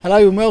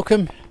Hello and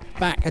welcome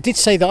back. I did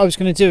say that I was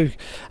going to do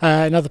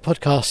another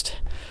podcast,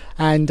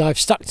 and I've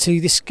stuck to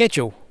this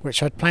schedule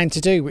which I'd planned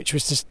to do, which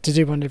was to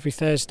do one every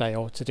Thursday,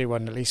 or to do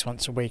one at least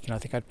once a week. And I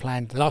think I'd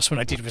planned, the last one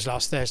I did was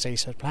last Thursday,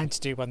 so I planned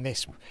to do one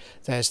this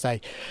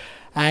Thursday.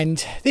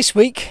 And this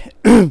week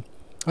I'm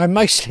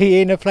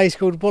mostly in a place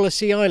called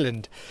Wallasey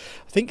Island.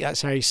 I think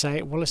that's how you say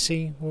it,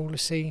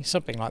 Wallasey,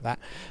 something like that.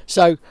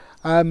 So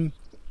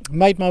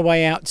made my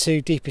way out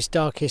to deepest,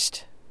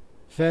 darkest,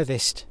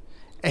 furthest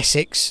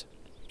Essex,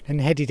 and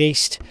headed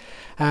east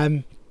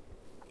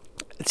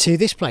to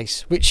this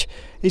place, which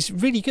is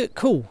really good.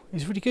 Cool,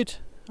 it's really good.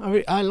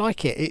 I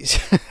like it. It's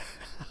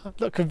I'm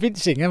not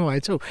convincing, am I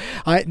at all?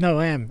 I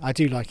am. I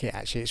do like it,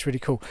 actually. It's really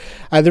cool.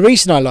 The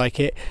reason I like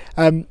it,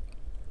 I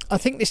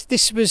think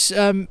this was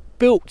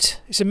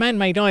built. It's a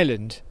man-made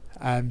island,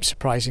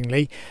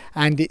 surprisingly,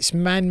 and it's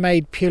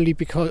man-made purely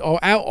because, or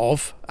out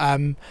of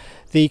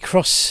the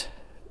cross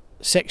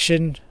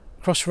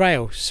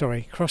rail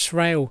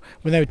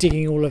when they were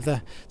digging all of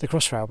the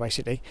cross rail,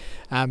 basically.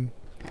 I'm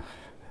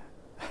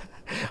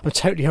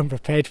totally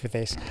unprepared for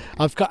this.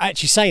 I've got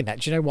actually saying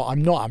that. Do you know what?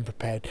 I'm not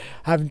unprepared.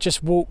 Having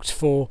just walked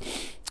for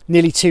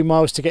nearly 2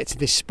 miles to get to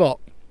this spot,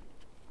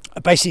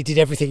 I basically did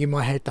everything in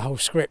my head, the whole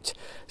script.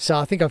 So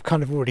I think I've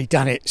kind of already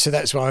done it. So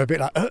that's why I'm a bit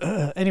like,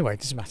 anyway,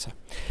 it doesn't matter.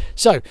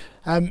 So,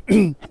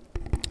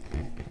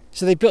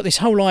 so they built this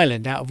whole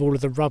island out of all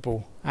of the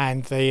rubble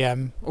and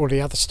the all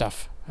the other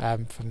stuff.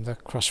 From the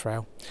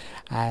Crossrail,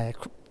 and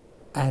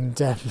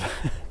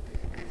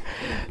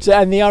so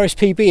and the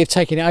RSPB have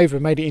taken it over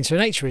and made it into a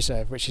nature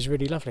reserve, which is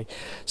really lovely.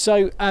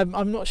 So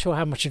I'm not sure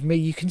how much of me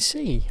you can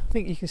see. I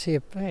think you can see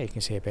a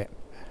bit.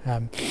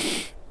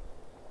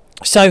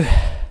 So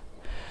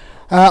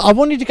I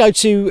wanted to go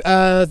to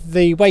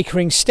the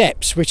Wakering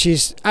Steps, which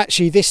is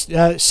actually this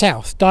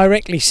south,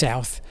 directly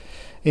south,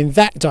 in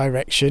that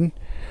direction,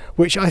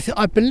 which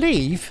I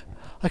believe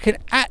I can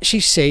actually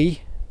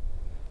see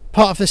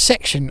part of the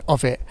section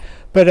of it.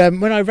 But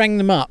when I rang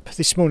them up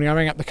this morning, I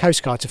rang up the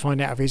Coast Guard to find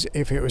out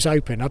if it was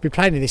open. I've been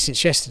planning this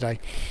since yesterday,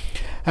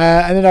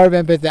 and then I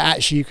remembered that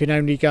actually you can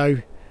only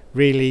go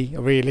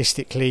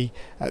realistically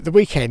at the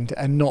weekend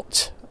and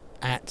not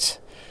at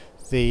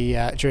the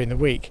during the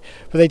week.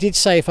 But they did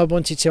say if I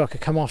wanted to, I could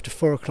come after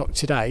 4 o'clock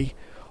today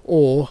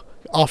or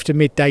after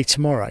midday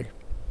tomorrow.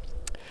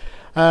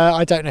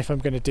 I don't know if I'm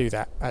going to do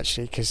that,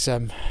 actually, because I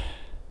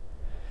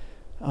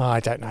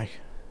don't know.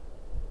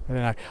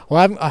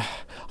 Well,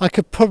 I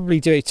could probably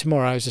do it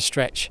tomorrow at a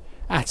stretch,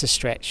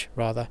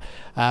 rather,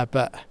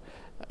 but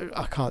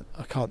I can't.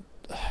 I don't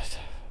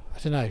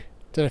know.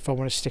 Don't know if I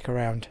want to stick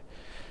around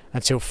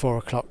until 4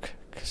 o'clock,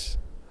 because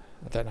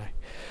I don't know.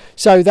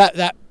 So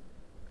that's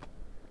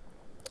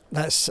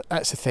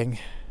the thing.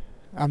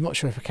 I'm not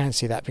sure if I can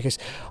see that, because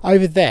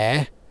over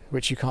there,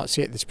 which you can't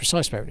see at this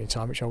precise moment in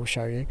time, which I will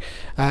show you,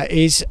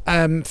 is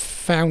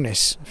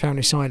Foulness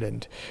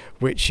Island,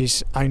 which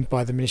is owned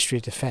by the Ministry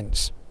of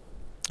Defence.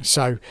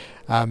 So,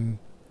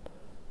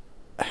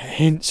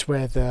 hence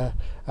where the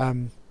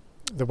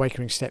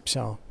Wakering Steps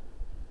are.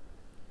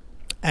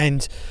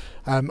 And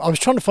I was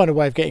trying to find a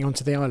way of getting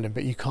onto the island,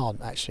 but you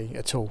can't actually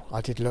at all. I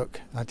did look,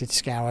 I did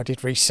scour, I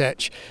did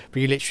research,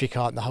 but you literally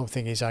can't. The whole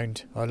thing is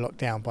owned or locked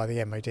down by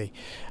the MOD,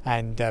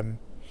 and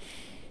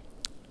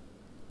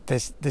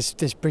there's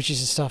bridges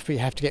and stuff, but you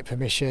have to get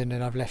permission.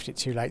 And I've left it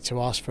too late to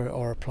ask for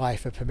or apply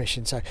for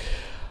permission, so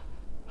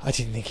I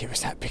didn't think it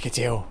was that big a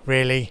deal,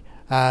 really.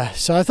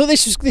 So I thought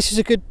this is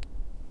a good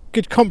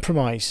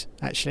compromise,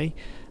 actually,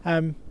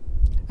 and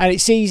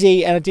it's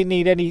easy, and I didn't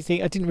need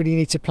anything. I didn't really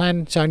need to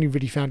plan, so I only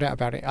really found out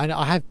about it.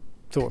 I had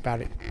thought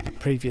about it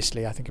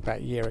previously, I think about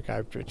a year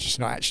ago, but just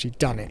not actually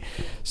done it.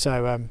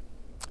 So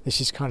this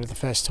is kind of the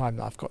first time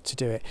that I've got to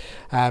do it,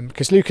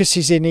 because Lucas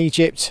is in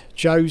Egypt,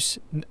 Joe's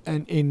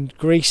in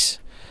Greece,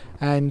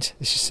 and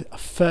this is the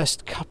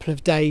first couple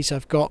of days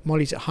I've got.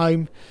 Molly's at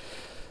home.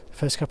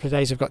 First couple of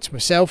days I've got to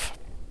myself.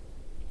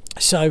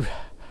 So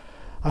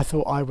I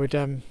thought I would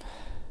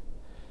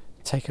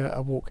take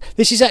a walk.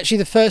 This is actually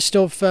the first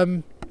of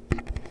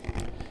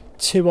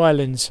 2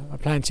 islands I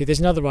plan to. There's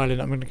another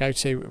island I'm going to go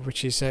to,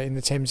 which is in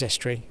the Thames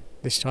Estuary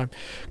this time,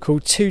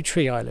 called Two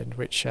Tree Island,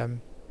 which I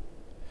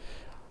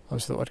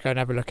just thought I'd go and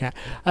have a look at.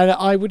 And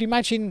I would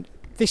imagine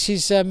this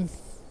is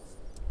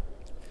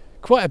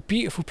quite a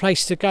beautiful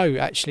place to go,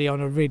 actually, on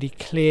a really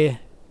clear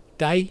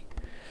day.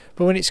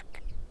 But when it's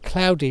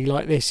cloudy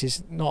like this,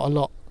 is not a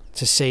lot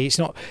to see. It's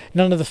not,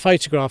 none of the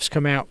photographs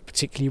come out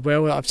particularly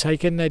well that I've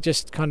taken. They're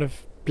just kind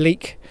of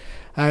bleak,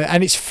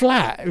 and it's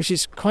flat, which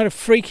is kind of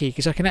freaky,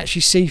 because I can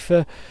actually see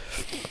for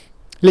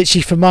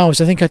literally for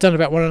miles. I think I've done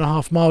about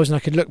 1.5 miles, and I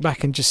could look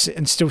back and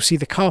still see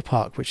the car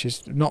park, which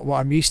is not what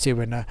I'm used to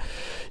when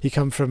you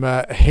come from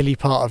a hilly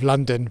part of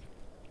London.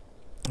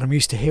 I'm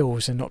used to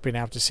hills and not being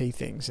able to see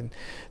things, and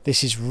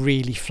this is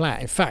really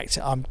flat. In fact,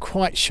 I'm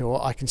quite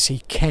sure I can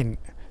see Kent.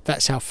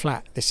 That's how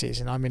flat this is,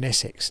 and I'm in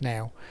Essex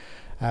now.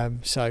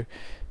 So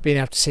being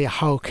able to see a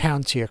whole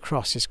county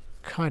across is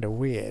kind of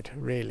weird,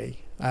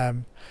 really.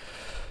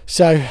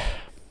 So, and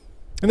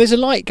there's a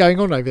light going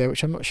on over there,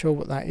 which I'm not sure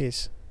what that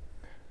is.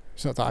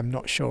 It's not that I'm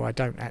not sure. I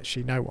don't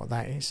actually know what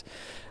that is.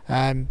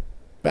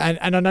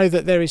 But I know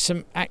that there is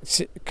some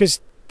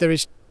because there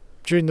is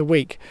during the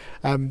week.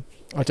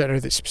 I don't know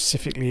that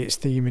specifically it's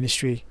the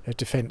Ministry of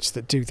Defence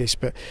that do this,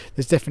 but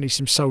there's definitely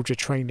some soldier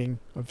training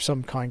of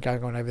some kind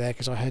going on over there,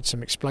 because I heard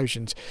some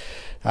explosions.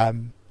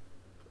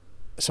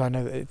 So I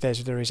know that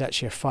there is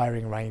actually a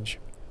firing range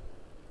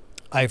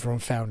over on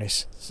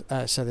Foulness.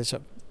 So there's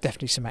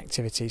definitely some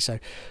activity. So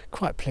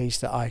quite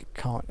pleased that I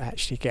can't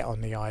actually get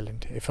on the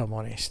island, if I'm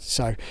honest.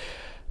 So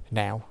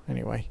now,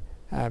 anyway.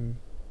 And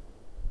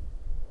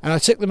I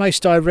took the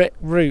most direct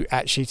route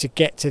actually to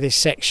get to this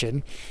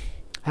section,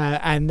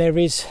 and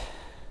there's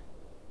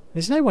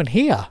no one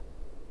here.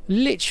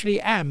 Literally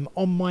am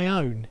on my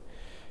own,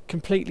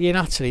 completely and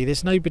utterly.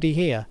 There's nobody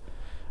here.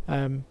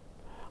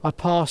 I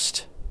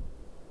passed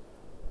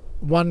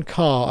one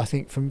car, I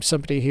think, from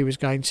somebody who was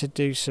going to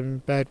do some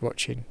bird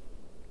watching,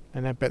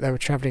 but they were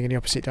travelling in the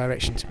opposite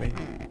direction to me.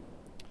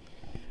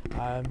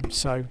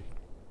 So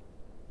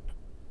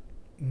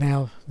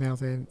now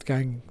they're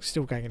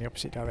still going in the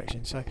opposite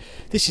direction. So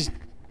this is. Am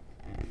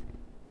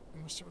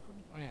I still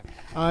recording?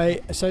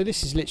 I am. So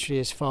this is literally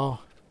as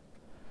far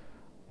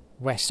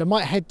west. I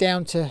might head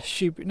down to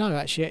Shoebury. No,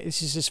 actually,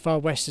 this is as far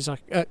west as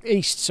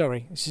east.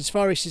 Sorry, this is as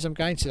far east as I'm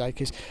going today,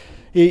 because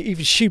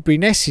even Shoebury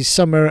Ness is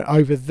somewhere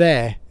over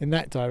there in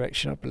that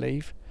direction, I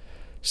believe.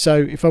 So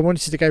if I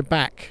wanted to go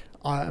back,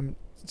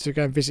 to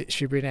go and visit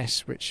Shoebury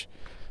Ness, which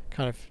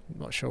kind of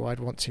not sure I'd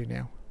want to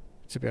now,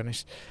 to be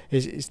honest,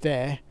 is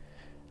there.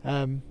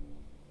 And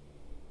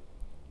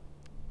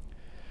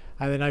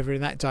then over in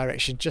that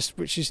direction,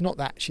 which is not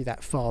actually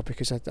that far,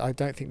 because I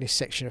don't think this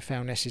section of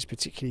Foulness is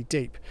particularly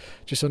deep.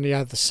 Just on the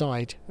other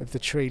side of the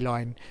tree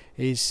line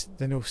is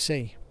the North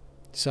Sea.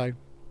 So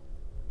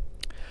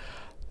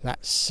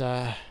that's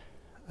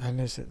and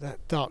there's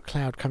that dark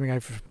cloud coming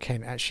over from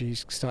Kent. Actually,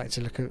 is starting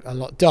to look a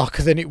lot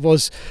darker than it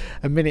was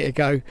a minute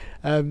ago.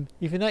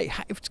 Even though it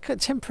was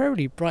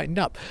temporarily brightened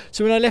up.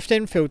 So when I left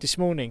Enfield this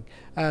morning,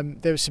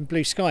 there was some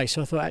blue sky.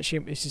 So I thought actually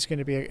this is going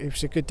to be it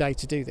was a good day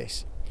to do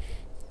this.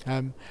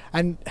 And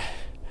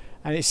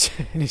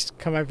it's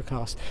come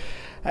overcast.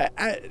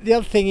 The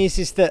other thing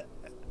is that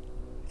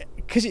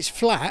because it's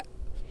flat,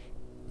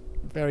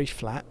 very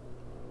flat,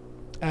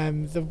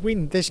 the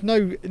wind, there's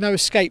no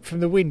escape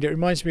from the wind. It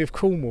reminds me of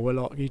Cornwall a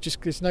lot.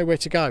 There's nowhere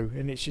to go,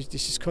 and it's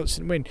just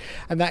constant wind.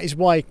 And that is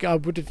why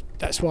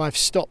that's why I've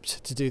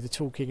stopped to do the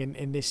talking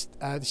in this.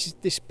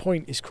 This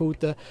point is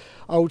called the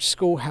Old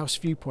Schoolhouse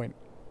Viewpoint,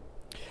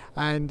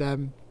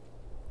 and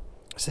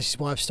so this is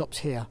why I've stopped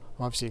here,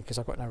 obviously because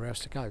I've got nowhere else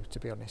to go, to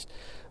be honest.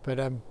 But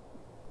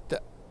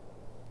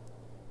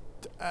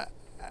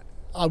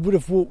I would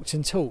have walked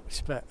and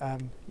talked, but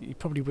you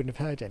probably wouldn't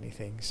have heard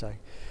anything. So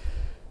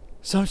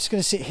I'm just going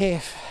to sit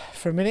here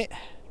for a minute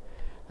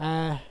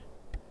and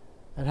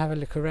have a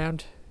look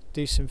around,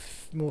 do some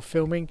more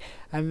filming,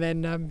 and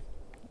then I'm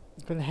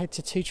going to head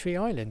to Two Tree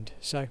Island.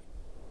 So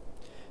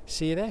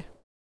see you there.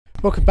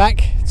 Welcome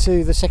back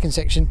to the second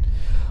section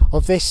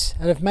of this,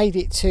 and I've made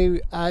it to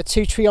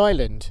Two Tree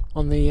Island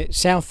on the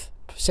south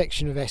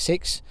section of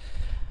Essex,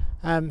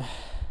 and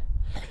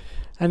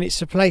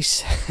it's a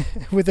place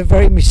with a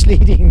very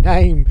misleading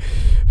name,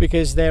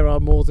 because there are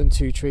more than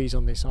 2 trees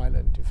on this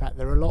island. In fact,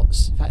 there are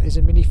lots. In fact, there's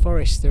a mini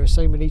forest. There are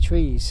so many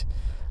trees.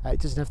 It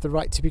doesn't have the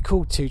right to be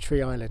called Two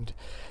Tree Island.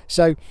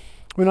 So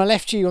when I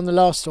left you on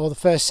the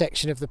first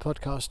section of the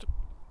podcast,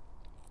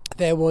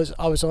 I was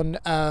on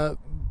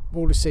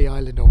Wallasey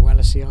Island, or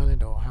Wallasey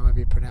Island, or however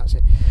you pronounce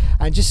it.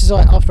 And just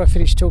after I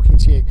finished talking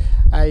to you,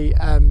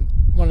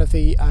 one of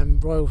the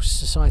Royal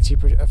Society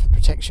for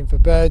Protection for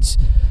Birds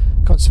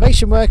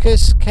conservation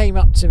workers came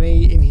up to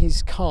me in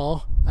his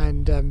car,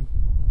 and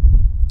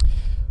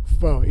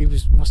he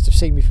must have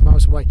seen me from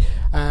miles away,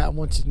 and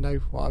wanted to know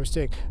what I was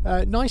doing.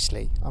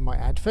 Nicely, I might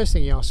add. First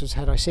thing he asked was,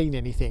 had I seen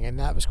anything? And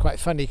that was quite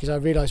funny, because I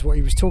realised what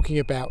he was talking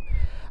about,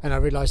 and I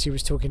realised he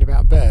was talking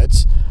about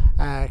birds,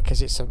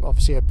 because it's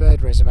obviously a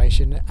bird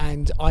reservation,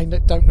 and I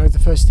don't know the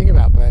first thing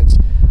about birds.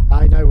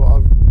 I know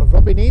what a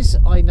robin is,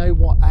 I know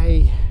what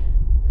a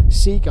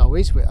seagull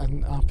is,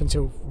 and up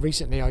until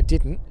recently I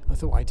didn't. I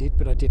thought I did,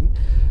 but I didn't.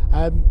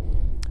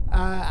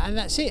 And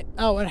that's it.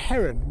 Oh, and a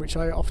heron, which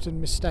I often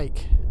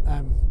mistake.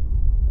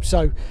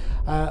 So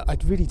I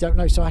really don't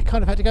know. So I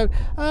kind of had to go,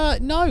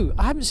 no,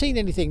 I haven't seen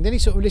anything. Then he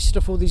sort of listed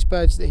off all these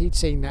birds that he'd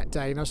seen that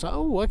day, and I was like,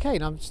 oh, okay.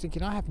 And I'm just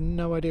thinking, I have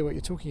no idea what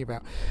you're talking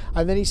about.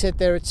 And then he said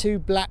there are 2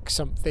 black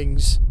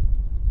somethings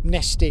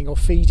nesting or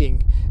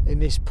feeding in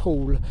this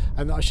pool,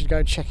 and that I should go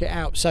and check it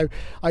out. So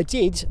I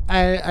did,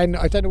 and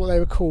I don't know what they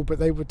were called, but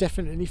they were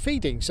definitely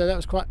feeding. So that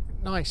was quite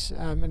nice.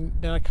 And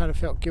then I kind of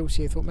felt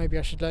guilty. I thought maybe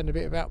I should learn a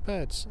bit about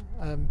birds.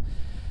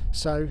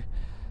 So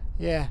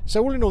yeah,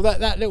 so all in all,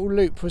 that little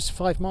loop was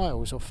 5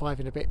 miles, or 5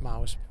 and a bit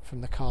miles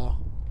from the car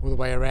all the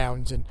way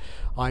around, and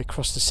I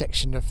crossed a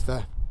section of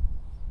the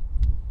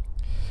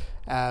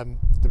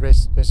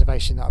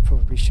reservation that I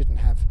probably shouldn't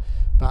have,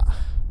 but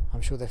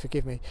I'm sure they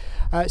forgive me.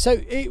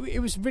 So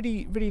it was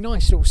really, really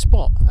nice little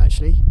spot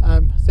actually.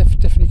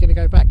 Definitely going to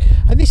go back.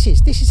 And this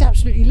is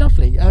absolutely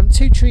lovely.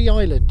 Two Tree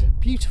Island,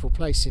 beautiful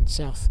place in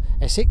South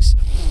Essex.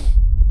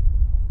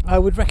 I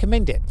would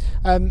recommend it.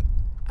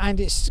 And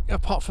it's,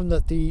 apart from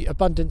the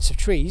abundance of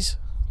trees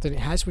that it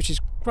has, which is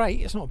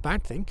great, it's not a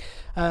bad thing.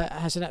 It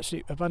has an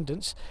absolute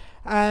abundance.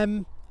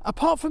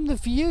 Apart from the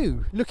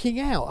view looking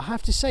out, I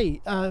have to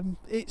say,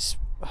 it's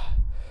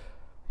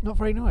not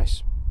very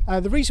nice.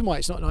 The reason why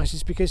it's not nice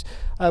is because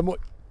what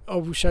I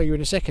will show you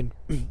in a second.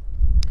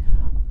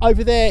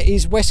 Over there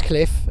is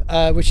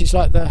Westcliff, which is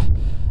like the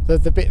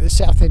bit that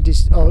Southend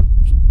is, or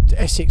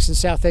Essex and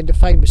Southend are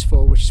famous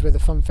for, which is where the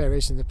fun fair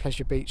is and the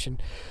pleasure beach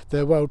and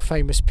the world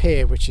famous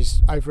pier, which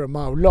is over a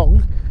mile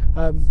long,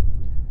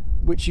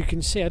 which you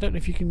can see. I don't know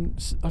if you can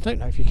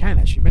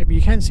actually, maybe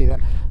you can see that.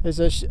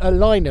 There's a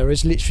liner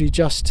has literally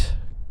just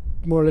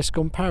more or less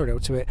gone parallel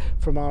to it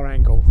from our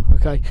angle,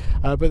 okay,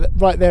 but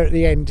right there at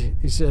the end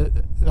is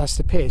that's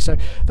the pier, so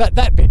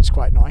that bit's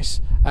quite nice.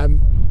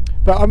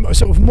 But I'm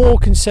sort of more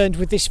concerned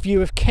with this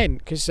view of Kent,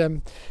 because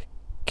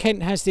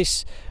Kent has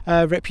this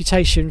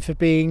reputation for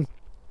being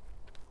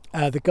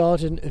the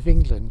Garden of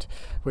England,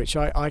 which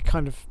I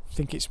kind of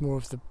think it's more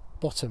of the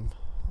bottom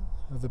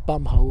of the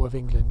bumhole of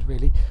England,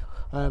 really.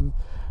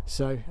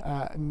 So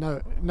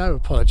no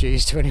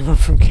apologies to anyone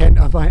from Kent,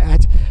 I might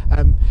add,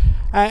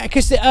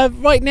 because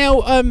right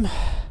now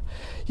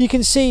you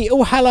can see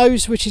All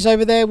Hallows, which is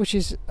over there, which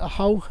is a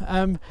hole,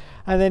 and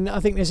then I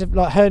think there's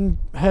like Herne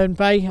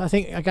Bay, I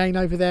think, again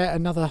over there,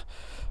 another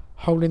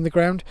hole in the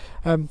ground.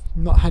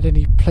 Not had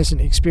any pleasant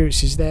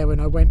experiences there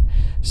when I went,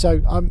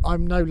 so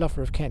I'm no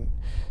lover of Kent.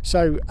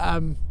 So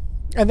and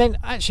then,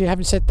 actually,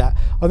 having said that,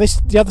 on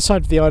the other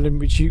side of the island,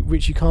 which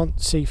you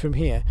can't see from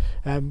here,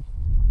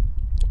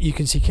 you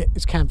can see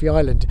it's Canvey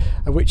Island,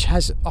 which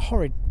has a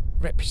horrid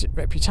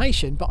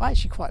reputation, but I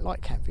actually quite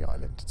like Canvey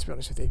Island, to be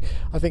honest with you.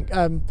 I think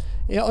on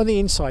the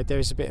inside there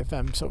is a bit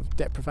of sort of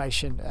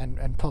deprivation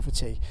and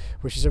poverty,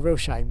 which is a real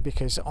shame,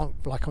 because on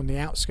the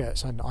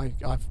outskirts, and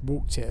I've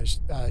walked it,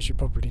 as you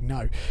probably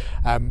know,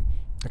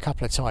 a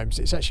couple of times.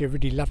 It's actually a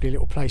really lovely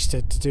little place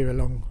to do a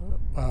long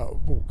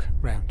walk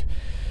round,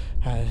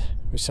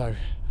 so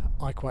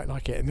I quite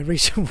like it. And the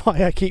reason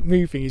why I keep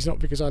moving is not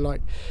because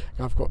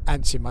I've got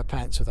ants in my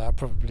pants, although I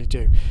probably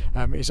do,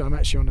 is I'm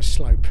actually on a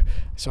slope,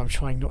 so I'm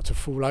trying not to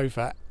fall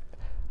over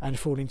and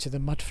fall into the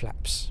mud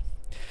flaps,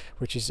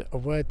 which is a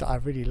word that I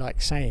really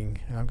like saying,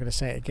 and I'm going to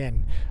say it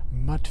again: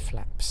 mud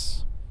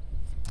flaps.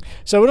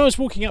 So when I was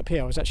walking up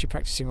here, I was actually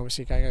practicing,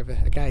 obviously going over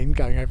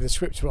the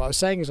script, what I was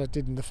saying, as I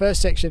did in the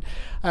first section,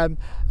 and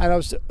I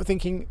was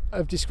thinking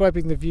of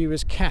describing the view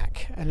as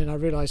cack, and then I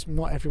realised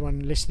not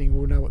everyone listening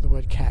will know what the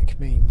word cack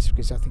means,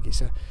 because I think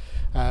it's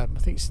I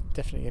think it's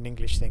definitely an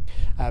English thing,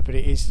 but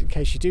it is, in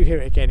case you do hear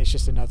it again, it's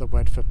just another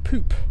word for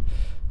poop,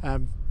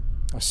 a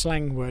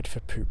slang word for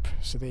poop.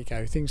 So there you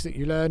go, things that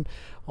you learn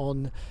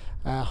on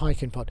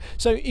Hike and Pod.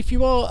 So if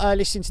you are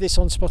listening to this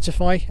on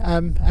Spotify,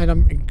 and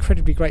I'm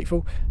incredibly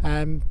grateful,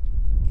 and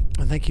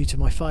thank you to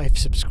my 5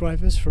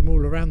 subscribers from all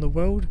around the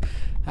world,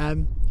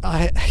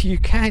 you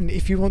can,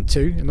 if you want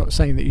to, I'm not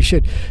saying that you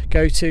should,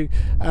 go to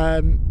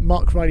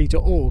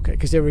markriley.org,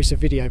 because there is a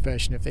video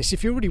version of this.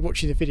 If you're already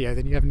watching the video,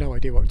 then you have no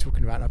idea what I'm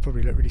talking about, and I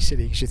probably look really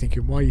silly because you're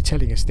thinking, why are you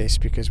telling us this?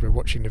 Because we're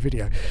watching the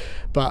video.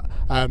 But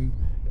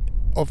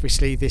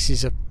obviously this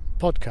is a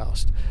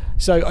podcast,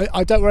 so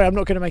I don't worry, I'm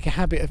not going to make a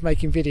habit of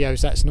making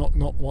videos. That's not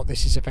what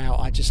this is about.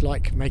 I just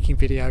like making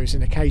videos,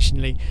 and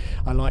occasionally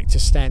I like to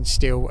stand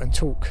still and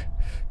talk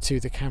to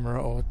the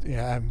camera, or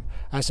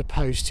as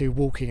opposed to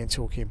walking and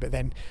talking. But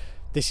then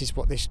this is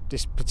what this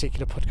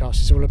particular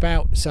podcast is all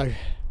about, so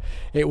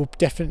it will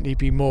definitely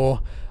be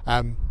more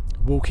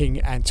walking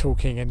and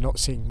talking and not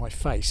seeing my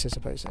face, as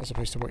opposed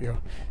to what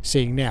you're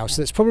seeing now.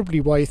 So that's probably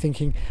why you're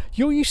thinking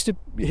you're used to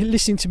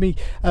listening to me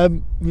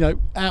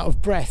out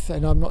of breath,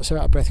 and I'm not so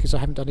out of breath because I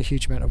haven't done a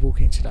huge amount of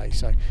walking today.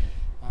 So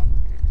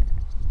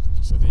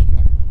there you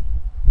go,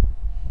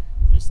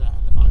 there's that.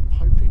 And I'm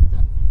hoping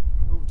that,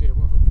 oh dear,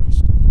 what have I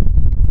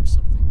pressed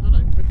something? Oh no,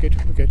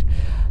 we're good.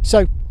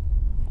 So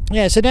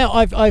yeah, so now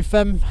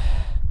I'm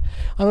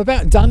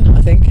about done,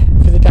 I think,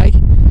 for the day.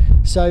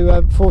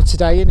 So for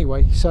today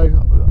anyway. So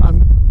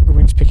the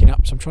wind's picking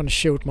up, so I'm trying to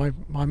shield my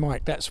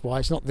mic. That's why.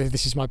 It's not that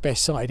this is my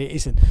best side, it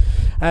isn't.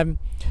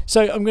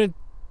 So I'm going to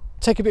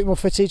take a bit more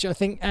footage, I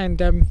think,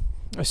 and a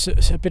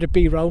bit of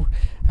B-roll,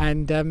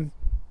 and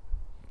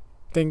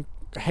then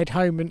head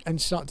home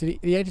and start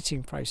the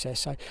editing process.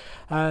 So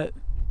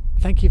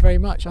thank you very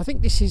much. I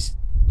think this is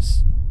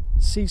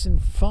season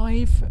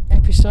 5,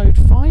 episode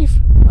 5,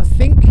 I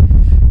think,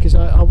 because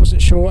I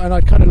wasn't sure, and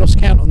I'd kind of lost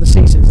count on the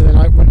seasons. And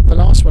then the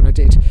last one I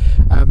did,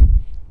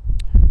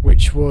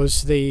 which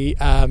was the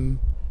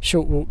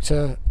short walk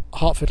to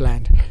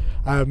Hertfordland,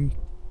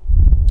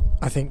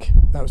 I think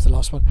that was the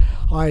last one.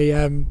 I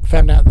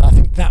found out that I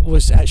think that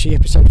was actually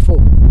episode 4,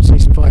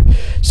 season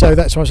 5. So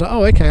that's why I was like,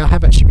 oh, okay, I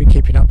have actually been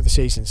keeping up with the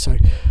seasons. So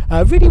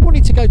I really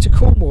wanted to go to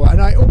Cornwall,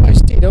 and I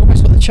almost got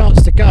the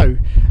chance to go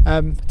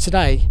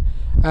today,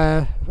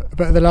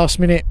 but at the last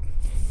minute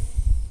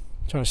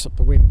trying to stop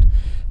the wind.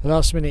 The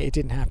last minute it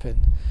didn't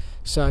happen.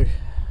 So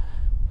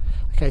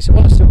okay, so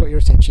while I've still got your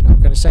attention,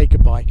 I'm going to say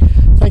goodbye.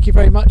 Thank you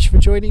very much for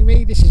joining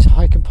me. This is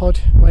Hike and Pod.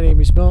 My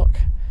name is Mark,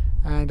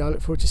 and I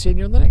look forward to seeing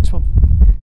you on the next one.